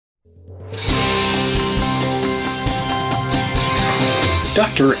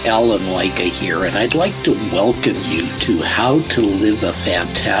Dr. Alan Leica here, and I'd like to welcome you to How to Live a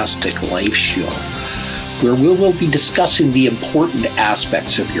Fantastic Life show, where we will be discussing the important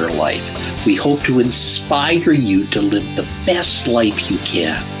aspects of your life. We hope to inspire you to live the best life you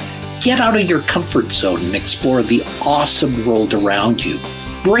can. Get out of your comfort zone and explore the awesome world around you.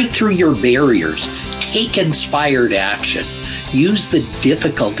 Break through your barriers. Take inspired action. Use the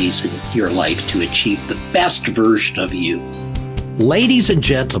difficulties in your life to achieve the best version of you. Ladies and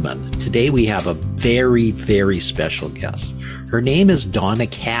gentlemen, today we have a very, very special guest. Her name is Donna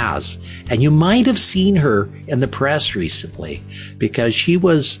Kaz, and you might have seen her in the press recently because she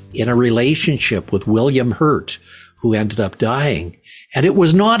was in a relationship with William Hurt, who ended up dying. And it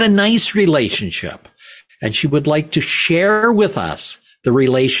was not a nice relationship. And she would like to share with us the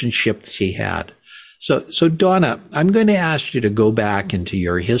relationship she had. So Donna, I'm going to ask you to go back into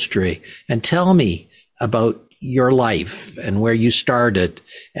your history and tell me about your life and where you started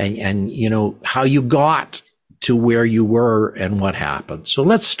and you know, how you got to where you were and what happened. So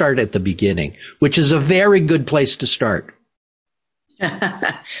let's start at the beginning, which is a very good place to start.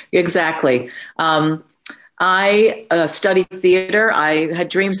 Exactly. I studied theater. I had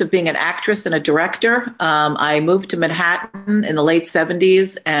dreams of being an actress and a director. I moved to Manhattan in the late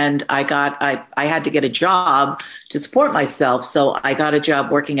 70s, and I had to get a job to support myself. So I got a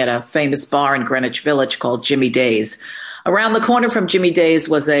job working at a famous bar in Greenwich Village called Jimmy Days. Around the corner from Jimmy Days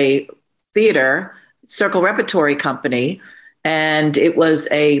was a theater, Circle Repertory Company, and it was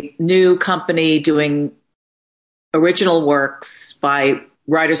a new company doing original works by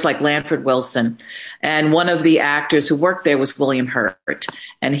writers like Lanford Wilson. And one of the actors who worked there was William Hurt.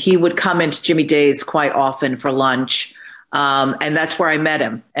 And he would come into Jimmy Days quite often for lunch. And that's where I met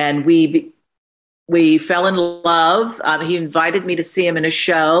him. And we fell in love. He invited me to see him in a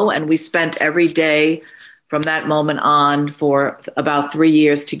show. And we spent every day from that moment on for about 3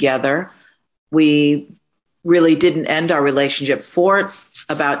 years together. We really didn't end our relationship for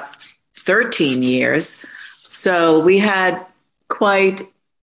about 13 years. So we had quite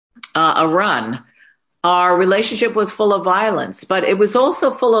a run. Our relationship was full of violence, but it was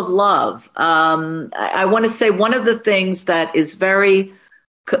also full of love. I want to say one of the things that is very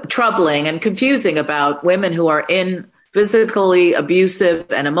troubling and confusing about women who are in physically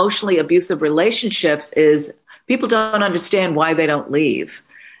abusive and emotionally abusive relationships is people don't understand why they don't leave.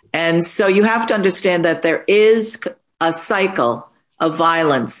 And so you have to understand that there is a cycle of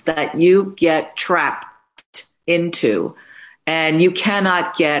violence that you get trapped into, and you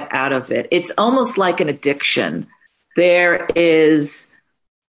cannot get out of it. It's almost like an addiction. There is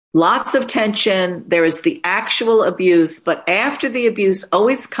lots of tension. There is the actual abuse, but after the abuse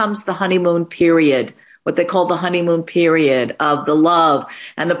always comes the honeymoon period, what they call the honeymoon period of the love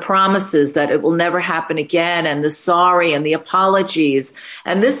and the promises that it will never happen again, and the sorry and the apologies.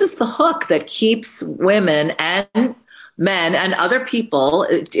 And this is the hook that keeps women and men and other people,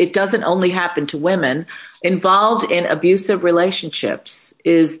 it doesn't only happen to women, involved in abusive relationships,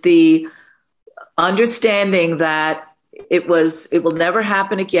 is the understanding that it will never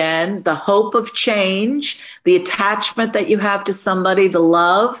happen again, the hope of change, the attachment that you have to somebody, the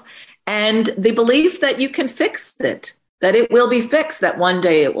love, and the belief that you can fix it, that it will be fixed, that one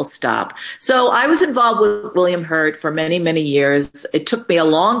day it will stop. So I was involved with William Hurt for many, many years. It took me a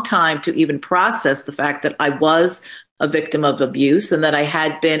long time to even process the fact that I was a victim of abuse and that I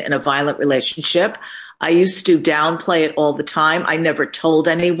had been in a violent relationship. I used to downplay it all the time. I never told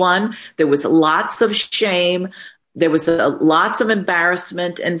anyone. There was lots of shame. There was lots of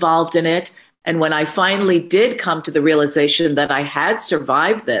embarrassment involved in it. And when I finally did come to the realization that I had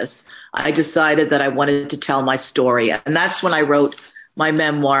survived this, I decided that I wanted to tell my story. And that's when I wrote my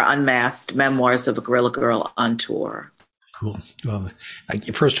memoir, Unmasked, Memoirs of a Guerrilla Girl on Tour. Cool. Well,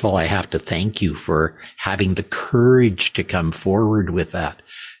 first of all, I have to thank you for having the courage to come forward with that,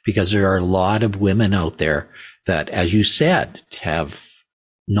 because there are a lot of women out there that, as you said, have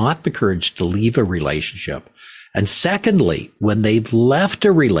not the courage to leave a relationship. And secondly, when they've left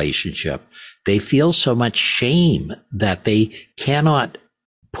a relationship, they feel so much shame that they cannot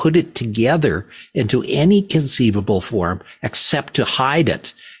put it together into any conceivable form except to hide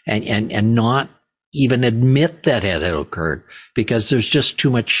it and not even admit that it had occurred, because there's just too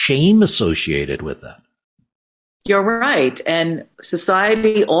much shame associated with that. You're right. And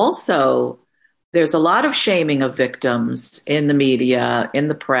society also, there's a lot of shaming of victims in the media, in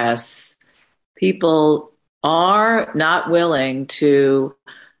the press. People are not willing to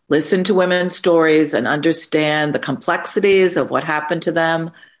listen to women's stories and understand the complexities of what happened to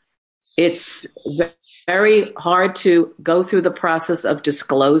them. It's very hard to go through the process of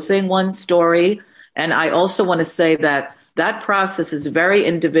disclosing one's story. And I also want to say that that process is very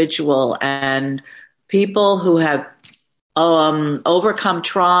individual, and people who have overcome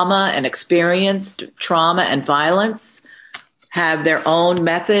trauma and experienced trauma and violence have their own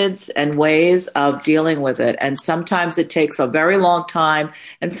methods and ways of dealing with it. And sometimes it takes a very long time,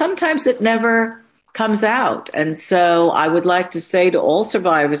 and sometimes it never comes out. And so I would like to say to all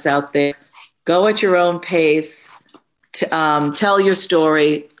survivors out there, go at your own pace, tell your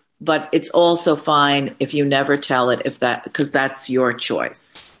story, but it's also fine if you never tell it, because that's your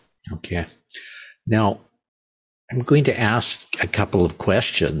choice. Okay. Now, I'm going to ask a couple of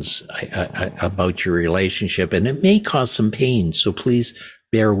questions about your relationship, and it may cause some pain, so please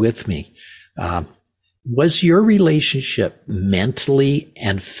bear with me. Was your relationship mentally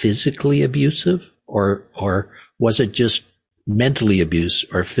and physically abusive, or was it just mentally abuse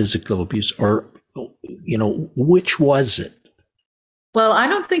or physical abuse, or, which was it? Well, I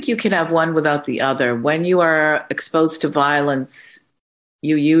don't think you can have one without the other. When you are exposed to violence,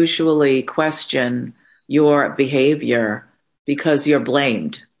 you usually question your behavior because you're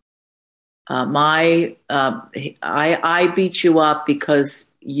blamed. I beat you up because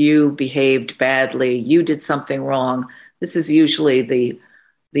you behaved badly. You did something wrong. This is usually the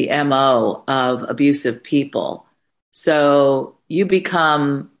MO of abusive people. So you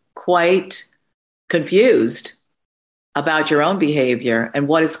become quite confused about your own behavior and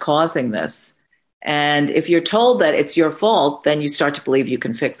what is causing this. And if you're told that it's your fault, then you start to believe you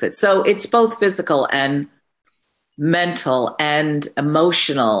can fix it. So it's both physical and mental and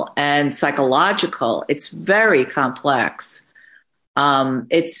emotional and psychological. It's very complex.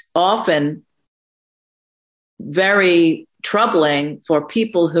 It's often very troubling for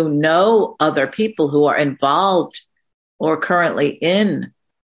people who know other people who are involved or currently in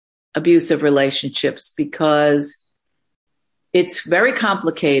abusive relationships, because it's very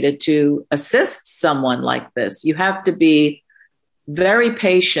complicated to assist someone like this. You have to be very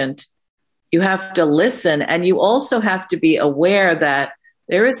patient. You have to listen, and you also have to be aware that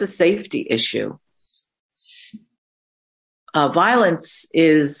there is a safety issue. Violence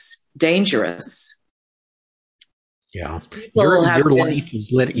is dangerous. Yeah, your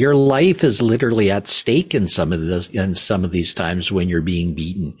life is literally at stake in some of these times when you're being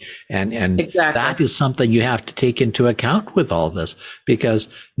beaten, and exactly. That is something you have to take into account with all this, because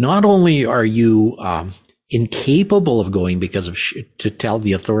not only are you incapable of going to tell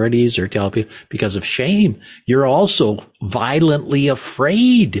the authorities or tell people because of shame, you're also violently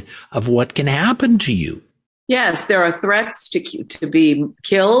afraid of what can happen to you. Yes, there are threats to be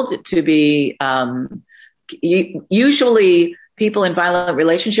killed, to be. Usually people in violent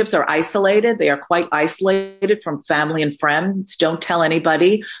relationships are isolated. They are quite isolated from family and friends. Don't tell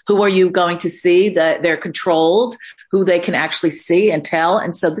anybody. Who are you going to see? That they're controlled, who they can actually see and tell.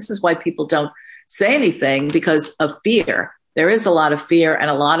 And so this is why people don't say anything, because of fear. There is a lot of fear and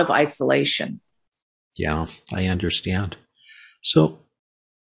a lot of isolation. Yeah, I understand. So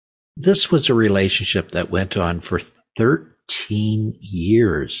this was a relationship that went on for 13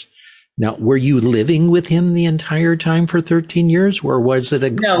 years. Now, were you living with him the entire time for 13 years, or was it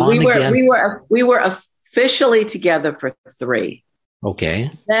No, we were officially together for 3.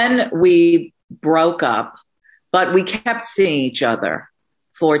 Okay. Then we broke up, but we kept seeing each other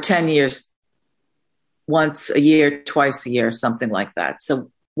for 10 years, once a year, twice a year, something like that.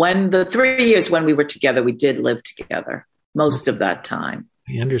 So when the 3 years when we were together, we did live together most of that time.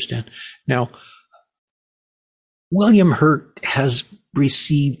 I understand. Now, William Hurt has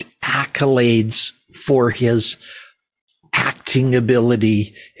received accolades for his acting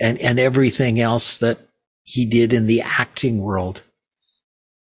ability and everything else that he did in the acting world.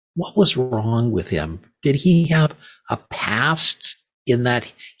 What was wrong with him? Did he have a past in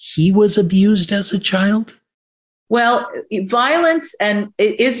that he was abused as a child? Well, violence and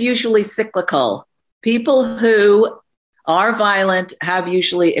it is usually cyclical. People who are violent have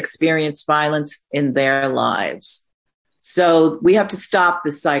usually experienced violence in their lives. So we have to stop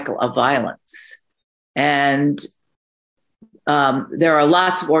the cycle of violence. And there are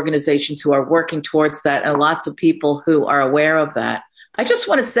lots of organizations who are working towards that, and lots of people who are aware of that. I just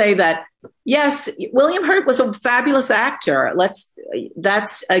want to say that, yes, William Hurt was a fabulous actor.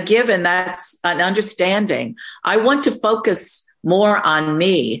 That's a given. That's an understanding. I want to focus more on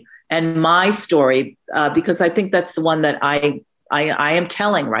me and my story, because I think that's the one that I am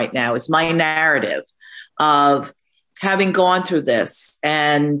telling right now, is my narrative of having gone through this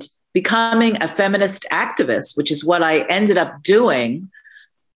and becoming a feminist activist, which is what I ended up doing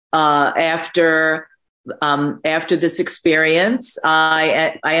after this experience.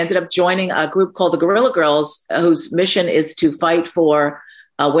 I ended up joining a group called the Guerrilla Girls, whose mission is to fight for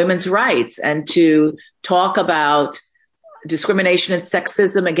women's rights and to talk about discrimination and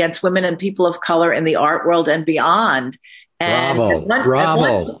sexism against women and people of color in the art world and beyond. And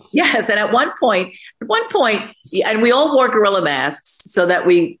Bravo. Yes. And at one point, and we all wore gorilla masks so that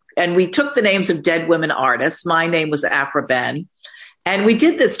we took the names of dead women artists. My name was Afra Ben. And we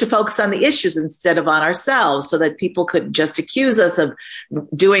did this to focus on the issues instead of on ourselves so that people couldn't just accuse us of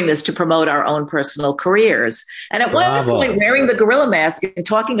doing this to promote our own personal careers. And at one point, wearing the gorilla mask and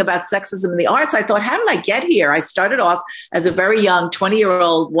talking about sexism in the arts, I thought, how did I get here? I started off as a very young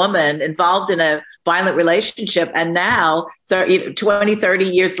 20-year-old woman involved in a violent relationship. And now 20, 30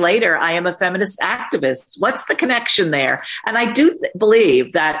 years later, I am a feminist activist. What's the connection there? And I do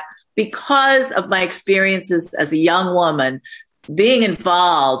believe that because of my experiences as a young woman, being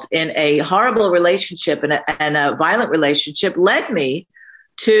involved in a horrible relationship and a violent relationship led me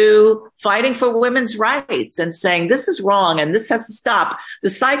to fighting for women's rights and saying this is wrong and this has to stop. The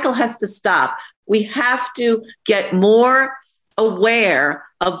cycle has to stop. We have to get more aware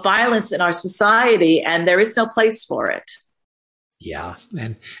of violence in our society, and there is no place for it. Yeah.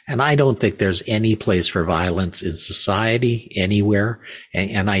 And I don't think there's any place for violence in society anywhere.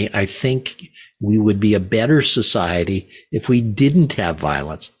 And I think we would be a better society if we didn't have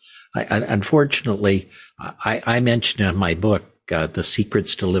violence. Unfortunately, I mentioned in my book, The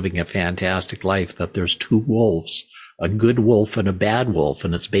Secrets to Living a Fantastic Life, that there's two wolves, a good wolf and a bad wolf,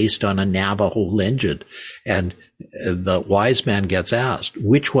 and it's based on a Navajo legend. And the wise man gets asked,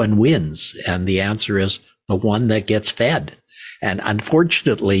 which one wins? And the answer is the one that gets fed. And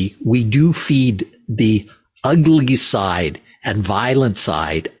unfortunately, we do feed the ugly side and violent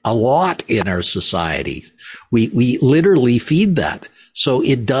side a lot in our society. We literally feed that. So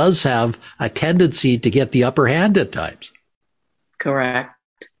it does have a tendency to get the upper hand at times. Correct.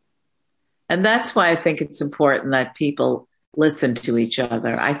 And that's why I think it's important that people listen to each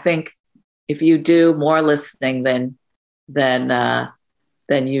other. I think if you do more listening than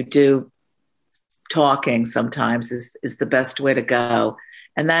you do talking sometimes is the best way to go.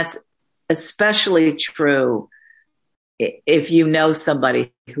 And that's especially true if you know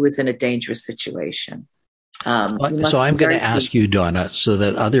somebody who is in a dangerous situation. So I'm going to ask you, Donna, so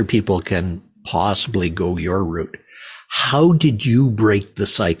that other people can possibly go your route. How did you break the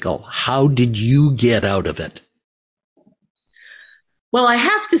cycle? How did you get out of it? Well, I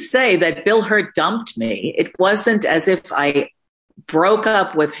have to say that Bill Hurt dumped me. It wasn't as if I broke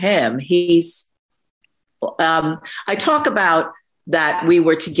up with him. I talk about that we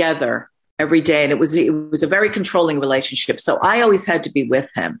were together every day, and it was a very controlling relationship. So I always had to be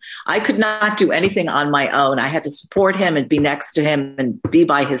with him. I could not do anything on my own. I had to support him and be next to him and be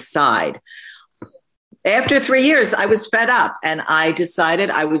by his side. After 3 years, I was fed up and I decided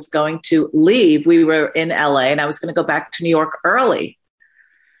I was going to leave. We were in LA and I was going to go back to New York early.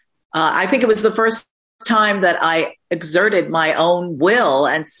 I think it was the first time that I exerted my own will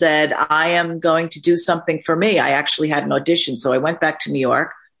and said, I am going to do something for me. I actually had an audition. So I went back to New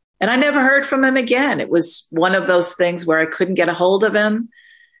York and I never heard from him again. It was one of those things where I couldn't get a hold of him.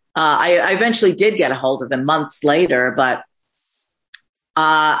 I eventually did get a hold of him months later, but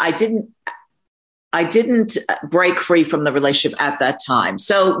I didn't break free from the relationship at that time.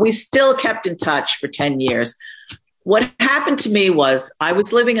 So we still kept in touch for 10 years. What happened to me was I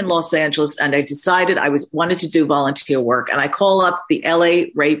was living in Los Angeles and I decided I wanted to do volunteer work. And I called up the LA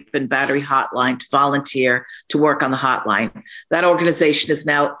Rape and Battery Hotline to volunteer to work on the hotline. That organization is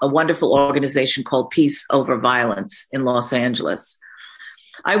now a wonderful organization called Peace Over Violence in Los Angeles.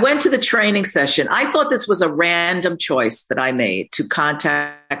 I went to the training session. I thought this was a random choice that I made to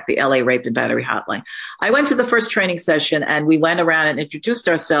contact the LA Rape and Battery Hotline. I went to the first training session and we went around and introduced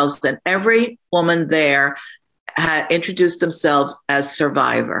ourselves, and every woman there had introduced themselves as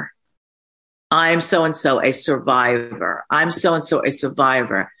survivor. I'm so-and-so a survivor. I'm so-and-so a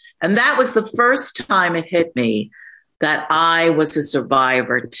survivor. And that was the first time it hit me that I was a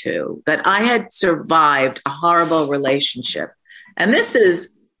survivor too, that I had survived a horrible relationship. And this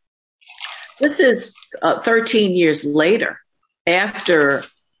is 13 years later after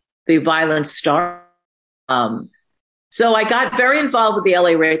the violence started. So I got very involved with the LA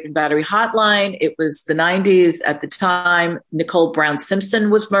Rape and Battery Hotline. It was the 90s at the time. Nicole Brown Simpson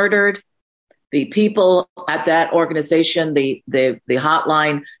was murdered. The people at that organization, the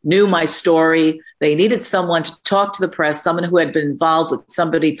hotline, knew my story. They needed someone to talk to the press, someone who had been involved with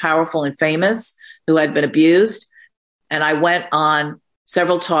somebody powerful and famous who had been abused. And I went on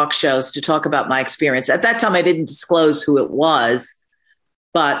several talk shows to talk about my experience. At that time, I didn't disclose who it was,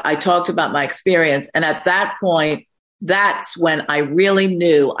 but I talked about my experience. And at that point, that's when I really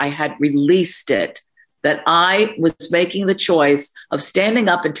knew I had released it that I was making the choice of standing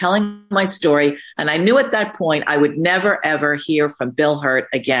up and telling my story. And I knew at that point I would never, ever hear from Bill Hurt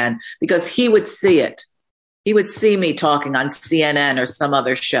again, because he would see it. He would see me talking on CNN or some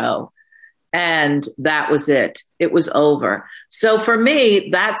other show. And that was it. It was over. So for me,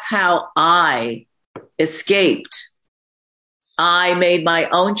 that's how I escaped. I made my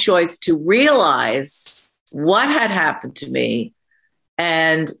own choice to realize what had happened to me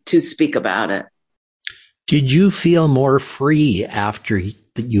and to speak about it. Did you feel more free after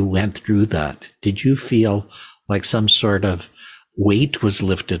you went through that? Did you feel like some sort of weight was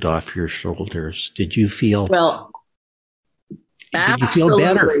lifted off your shoulders? Did you feel did you feel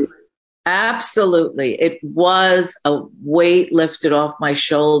better? Absolutely. It was a weight lifted off my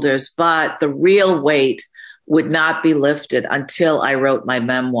shoulders, but the real weight would not be lifted until I wrote my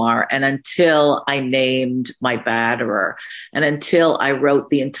memoir and until I named my batterer and until I wrote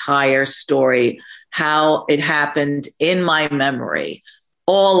the entire story, how it happened in my memory,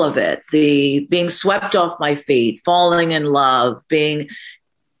 all of it, the being swept off my feet, falling in love, being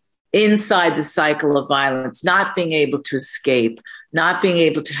inside the cycle of violence, not being able to escape, not being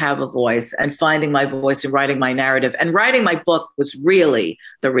able to have a voice, and finding my voice and writing my narrative. And writing my book was really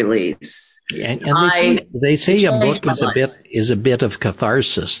the release. And they say a book is a bit of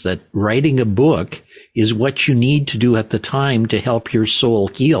catharsis, that writing a book is what you need to do at the time to help your soul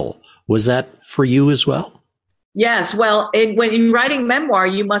heal. Was that for you as well? Yes. Well, when you're writing memoir,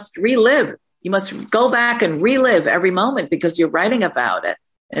 you must relive. You must go back and relive every moment because you're writing about it.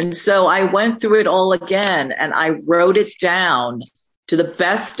 And so I went through it all again and I wrote it down to the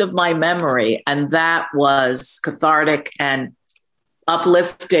best of my memory. And that was cathartic and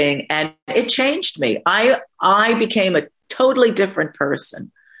uplifting. And it changed me. I became a totally different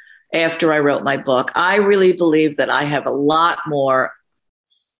person after I wrote my book. I really believe that I have a lot more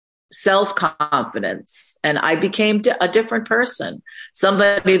self-confidence and I became a different person,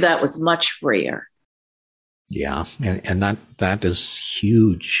 somebody that was much freer. Yeah. And that is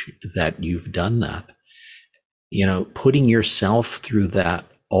huge that you've done that. You know, putting yourself through that,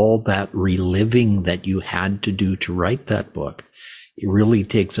 all that reliving that you had to do to write that book, it really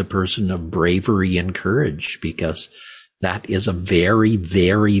takes a person of bravery and courage, because that is a very,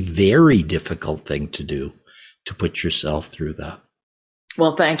 very, very difficult thing to do, to put yourself through that.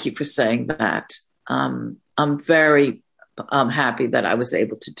 Well, thank you for saying that. I'm very happy that I was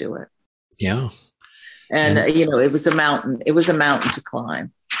able to do it. Yeah. And it was a mountain. It was a mountain to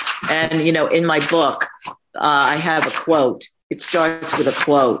climb. And, in my book, I have a quote. It starts with a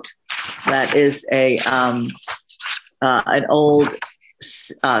quote that is an old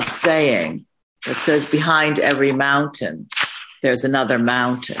saying that says, "Behind every mountain, there's another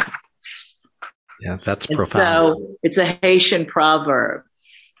mountain." Yeah, that's and profound. So it's a Haitian proverb.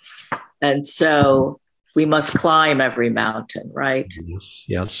 And so we must climb every mountain, right?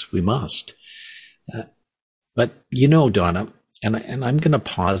 Yes, we must. But Donna, and I'm going to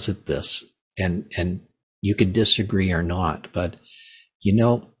posit this, and you could disagree or not, but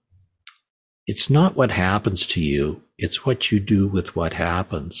it's not what happens to you, it's what you do with what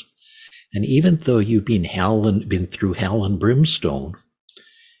happens. And even though you've been through hell and brimstone,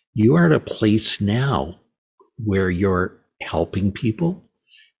 you are at a place now where you're helping people.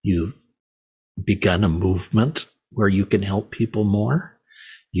 You've begun a movement where you can help people more.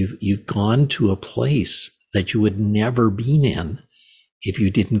 You've gone to a place that you would never been in if you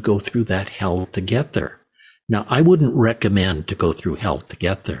didn't go through that hell to get there. Now, I wouldn't recommend to go through hell to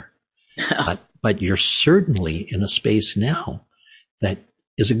get there, but you're certainly in a space now that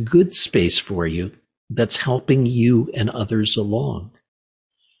is a good space for you, that's helping you and others along.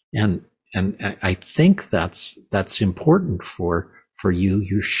 And I think that's important for you.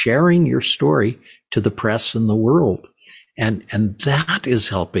 You're sharing your story to the press and the world. And that is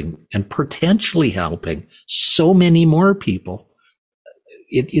helping and potentially helping so many more people.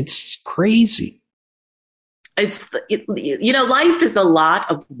 It's crazy. Life is a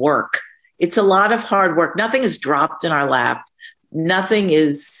lot of work. It's a lot of hard work. Nothing is dropped in our lap. Nothing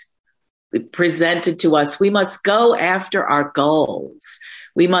is presented to us. We must go after our goals.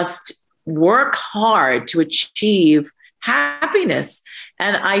 We must work hard to achieve happiness.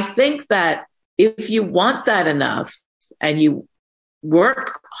 And I think that if you want that enough and you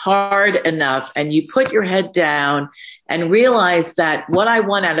work hard enough and you put your head down and realize that what I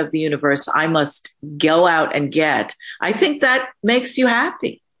want out of the universe, I must go out and get, I think that makes you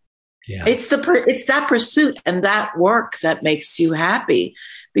happy. Yeah. It's that pursuit and that work that makes you happy,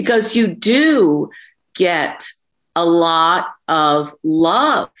 because you do get a lot of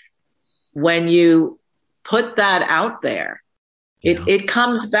love when you put that out there. It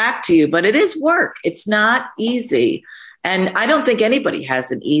comes back to you, but it is work. It's not easy. And I don't think anybody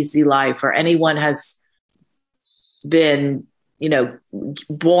has an easy life, or anyone has been, no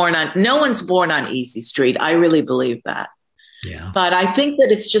one's born on easy street. I really believe that. Yeah. But I think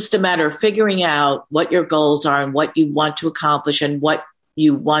that it's just a matter of figuring out what your goals are and what you want to accomplish and what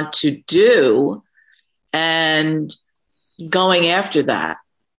you want to do and going after that,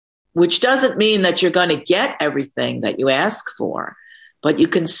 which doesn't mean that you're going to get everything that you ask for, but you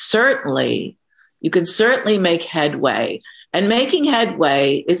can certainly make headway. And making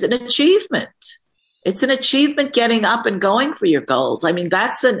headway is an achievement. It's an achievement getting up and going for your goals. I mean,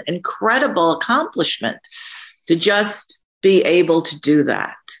 that's an incredible accomplishment to just be able to do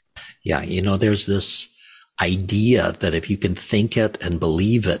that. Yeah. There's this idea that if you can think it and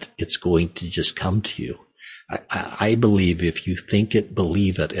believe it, it's going to just come to you. I believe if you think it,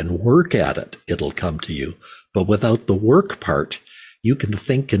 believe it, and work at it, it'll come to you. But without the work part, you can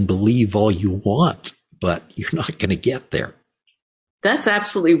think and believe all you want, but you're not going to get there. That's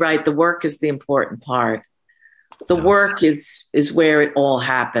absolutely right. The work is the important part. The work is where it all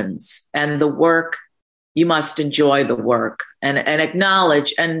happens. And the work, you must enjoy the work and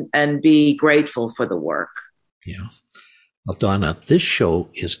acknowledge and be grateful for the work. Yeah. Well, Donna, this show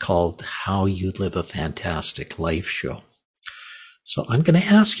is called How You Live a Fantastic Life Show. So I'm going to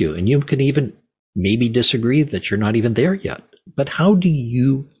ask you, and you can even maybe disagree that you're not even there yet, but how do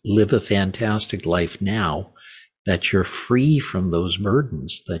you live a fantastic life now that you're free from those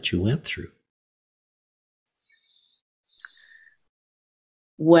burdens that you went through?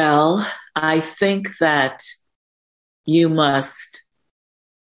 Well, I think that you must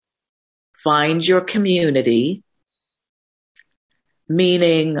find your community,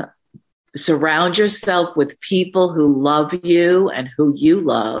 meaning surround yourself with people who love you and who you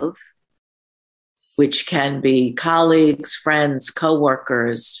love, which can be colleagues, friends,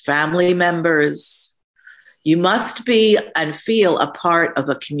 coworkers, family members. You must be and feel a part of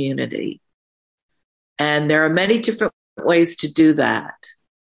a community. And there are many different ways to do that.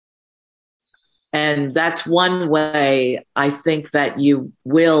 And that's one way I think that you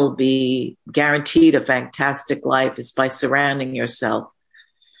will be guaranteed a fantastic life, is by surrounding yourself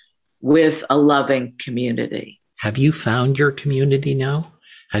with a loving community. Have you found your community now?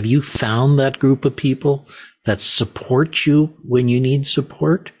 Have you found that group of people that support you when you need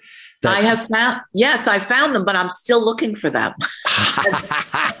support? I have found, yes, I found them, but I'm still looking for them.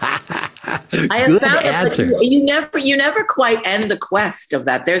 I have Good found answer. Them, you never quite end the quest of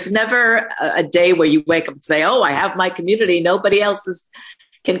that. There's never a day where you wake up and say, "Oh, I have my community. Nobody else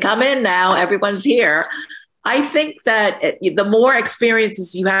can come in now. Everyone's here." I think that the more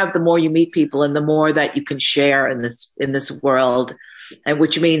experiences you have, the more you meet people, and the more that you can share in this world, and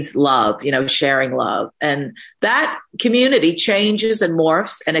which means love, sharing love. And that community changes and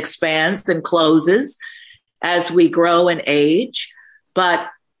morphs and expands and closes as we grow and age. But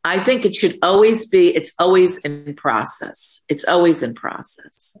I think it's always in process. It's always in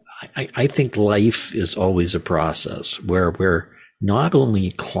process. I think life is always a process where we're not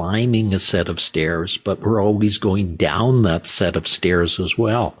only climbing a set of stairs, but we're always going down that set of stairs as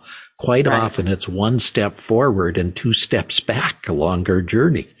well. Quite right. Often it's one step forward and two steps back along our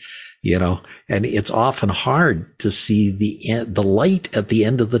journey, and it's often hard to see the light at the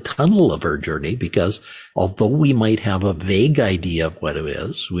end of the tunnel of our journey, because although we might have a vague idea of what it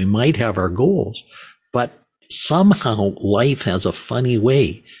is, we might have our goals, but somehow life has a funny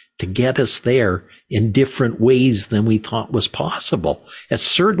way to get us there in different ways than we thought was possible. It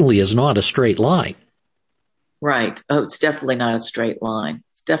certainly is not a straight line. Right. Oh, it's definitely not a straight line.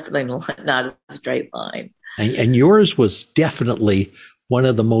 It's definitely not a straight line. And yours was definitely one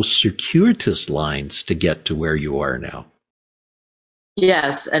of the most circuitous lines to get to where you are now.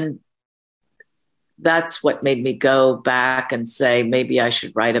 Yes. And that's what made me go back and say, maybe I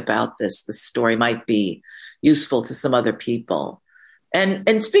should write about this. The story might be useful to some other people.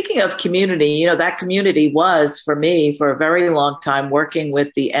 And speaking of community, that community was, for me, for a very long time, working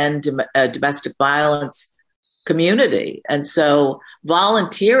with the End Domestic Violence community. And so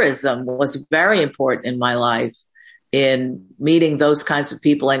volunteerism was very important in my life, in meeting those kinds of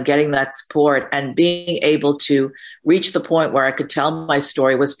people and getting that support, and being able to reach the point where I could tell my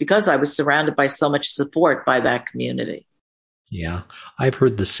story was because I was surrounded by so much support by that community. Yeah. I've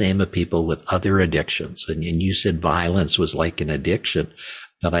heard the same of people with other addictions. And you said violence was like an addiction,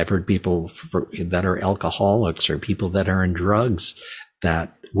 but I've heard people that are alcoholics or people that are in drugs,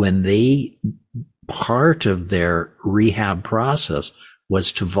 that when part of their rehab process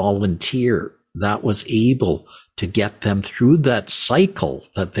was to volunteer, that was able to get them through that cycle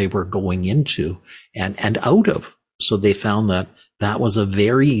that they were going into and out of. So they found that that was a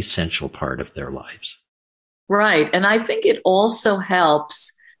very essential part of their lives. Right. And I think it also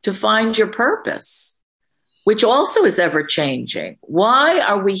helps to find your purpose, which also is ever changing. Why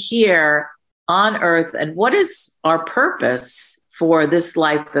are we here on earth, and what is our purpose for this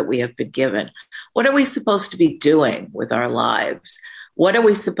life that we have been given? What are we supposed to be doing with our lives? What are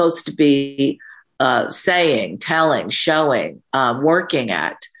we supposed to be saying, telling, showing, working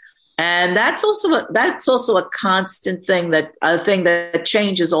at? And that's also a constant thing that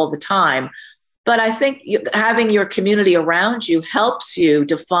changes all the time. But I think having your community around you helps you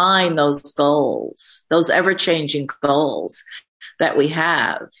define those goals, those ever-changing goals that we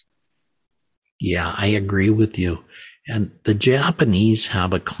have. Yeah, I agree with you. And the Japanese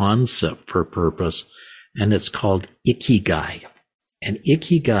have a concept for purpose, and it's called ikigai. And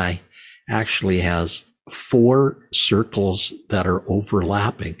ikigai actually has 4 circles that are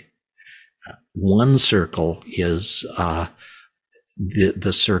overlapping. One circle is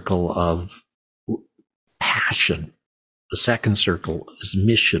the circle of passion. The second circle is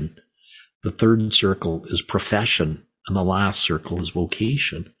mission. The third circle is profession. And the last circle is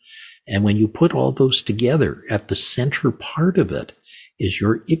vocation. And when you put all those together, at the center part of it is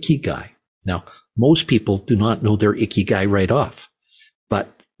your ikigai. Now, most people do not know their ikigai right off, but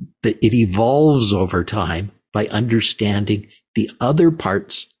it evolves over time by understanding the other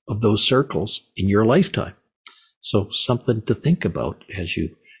parts of those circles in your lifetime. So something to think about as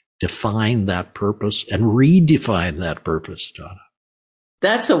you define that purpose and redefine that purpose, Donna.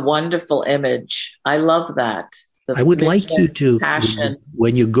 That's a wonderful image. I love that. I would like you to,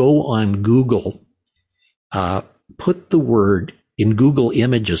 when you go on Google, put the word in Google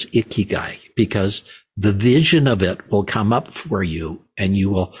Images, ikigai, because the vision of it will come up for you and you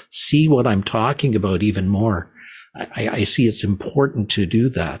will see what I'm talking about even more. I see it's important to do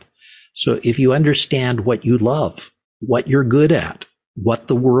that. So if you understand what you love, what you're good at, what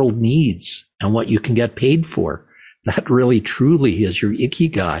the world needs, and what you can get paid for, that really truly is your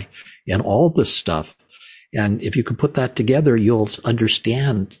ikigai and all this stuff. And if you can put that together, you'll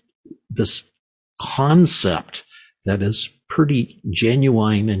understand this concept that is pretty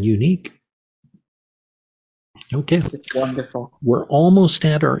genuine and unique. Okay. It's wonderful. We're almost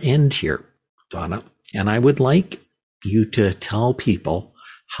at our end here, Donna. And I would like you to tell people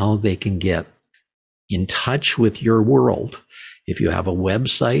how they can get in touch with your world. If you have a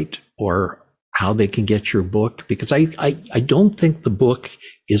website, or how they can get your book, because I don't think the book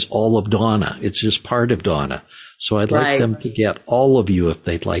is all of Donna. It's just part of Donna. So I'd like them to get all of you if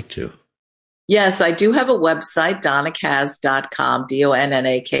they'd like to. Yes, I do have a website, donnakaz.com,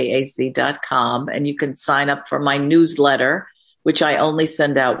 DONNAKAZ.com, and you can sign up for my newsletter, which I only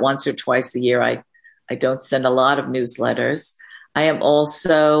send out once or twice a year. I don't send a lot of newsletters. I am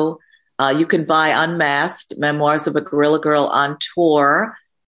also, you can buy Unmasked, Memoirs of a Guerrilla Girl on Tour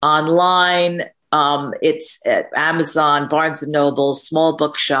online. It's at Amazon, Barnes & Noble, small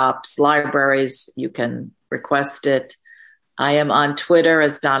bookshops, libraries. You can request it. I am on Twitter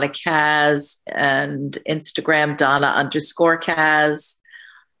as Donna Kaz, and Instagram, Donna_Kaz.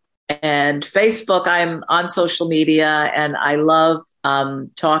 And Facebook, I'm on social media, and I love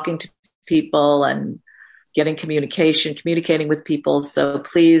talking to people and communicating with people. So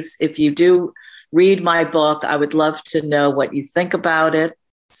please, if you do read my book, I would love to know what you think about it.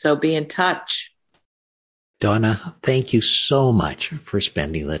 So be in touch. Donna, thank you so much for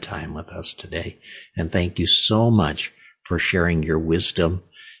spending the time with us today. And thank you so much for sharing your wisdom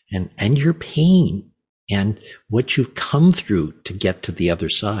and your pain and what you've come through to get to the other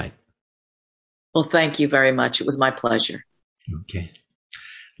side. Well, thank you very much. It was my pleasure. Okay.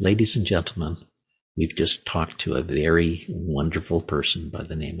 Ladies and gentlemen, we've just talked to a very wonderful person by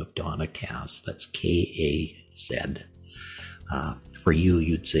the name of Donna Kaz. That's K-A-Z. For you,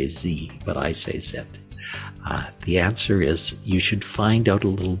 you'd say Z, but I say Z. The answer is you should find out a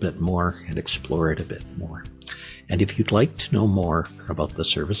little bit more and explore it a bit more. And if you'd like to know more about the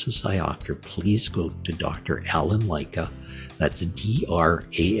services I offer, please go to Dr. Allen Lycka. That's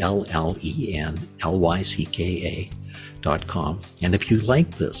DrAllenLycka.com. And if you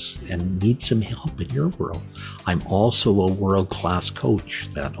like this and need some help in your world, I'm also a world-class coach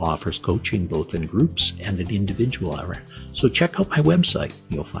that offers coaching both in groups and in individual hour. So check out my website.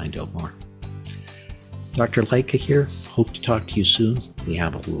 You'll find out more. Dr. Lycka here. Hope to talk to you soon. We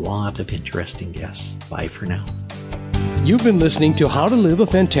have a lot of interesting guests. Bye for now. You've been listening to How to Live a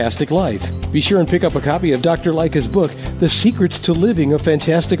Fantastic Life. Be sure and pick up a copy of Dr. Lycka's book, The Secrets to Living a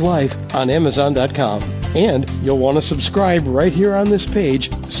Fantastic Life, on Amazon.com. And you'll want to subscribe right here on this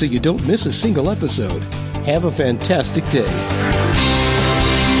page so you don't miss a single episode. Have a fantastic day.